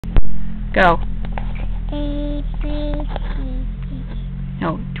Go. A, B, C, D.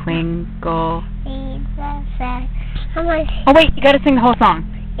 No, twinkle. How much? Oh wait, you gotta sing the whole song.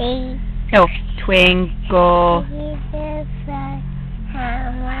 A. No, twinkle.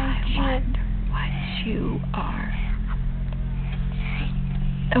 How much? I wonder what you are.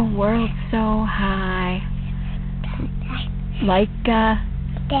 The world's so high. Like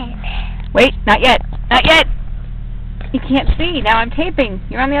wait, not yet. Not yet. You can't see. Now I'm taping.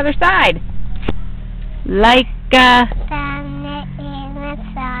 You're on the other side. Like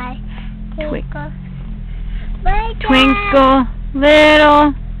twinkle,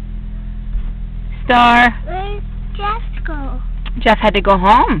 little star. Where's Jeff go? Jeff had to go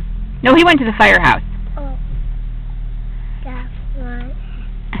home. No, he went to the firehouse. Oh. Jeff went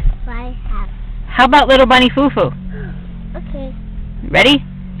to the firehouse. How about little bunny foo-foo? Okay. Ready?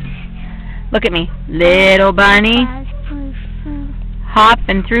 Look at me. Little bunny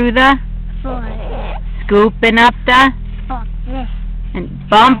hopping through the scooping up the and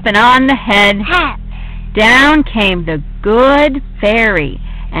bumping on the head. Down came the good fairy,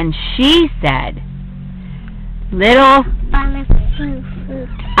 and she said, little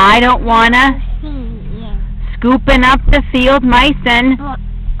I don't wanna scooping up the field mice and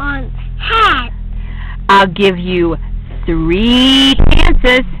I'll give you 3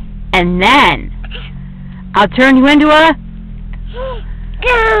 chances and then I'll turn you into a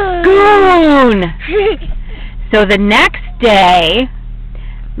goon. So the next day,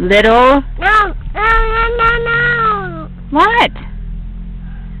 little... No. What?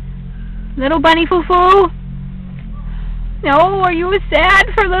 Little bunny foo-foo? No, are you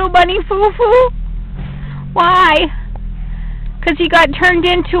sad for little bunny foo-foo? Why? 'Cause he got turned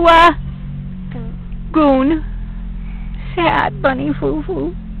into a goon. Sad bunny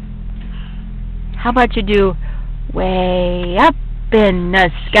foo-foo. How about you do way up in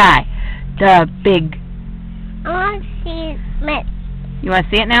the sky? The big... I want to see it. You want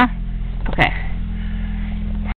to see it now? Okay.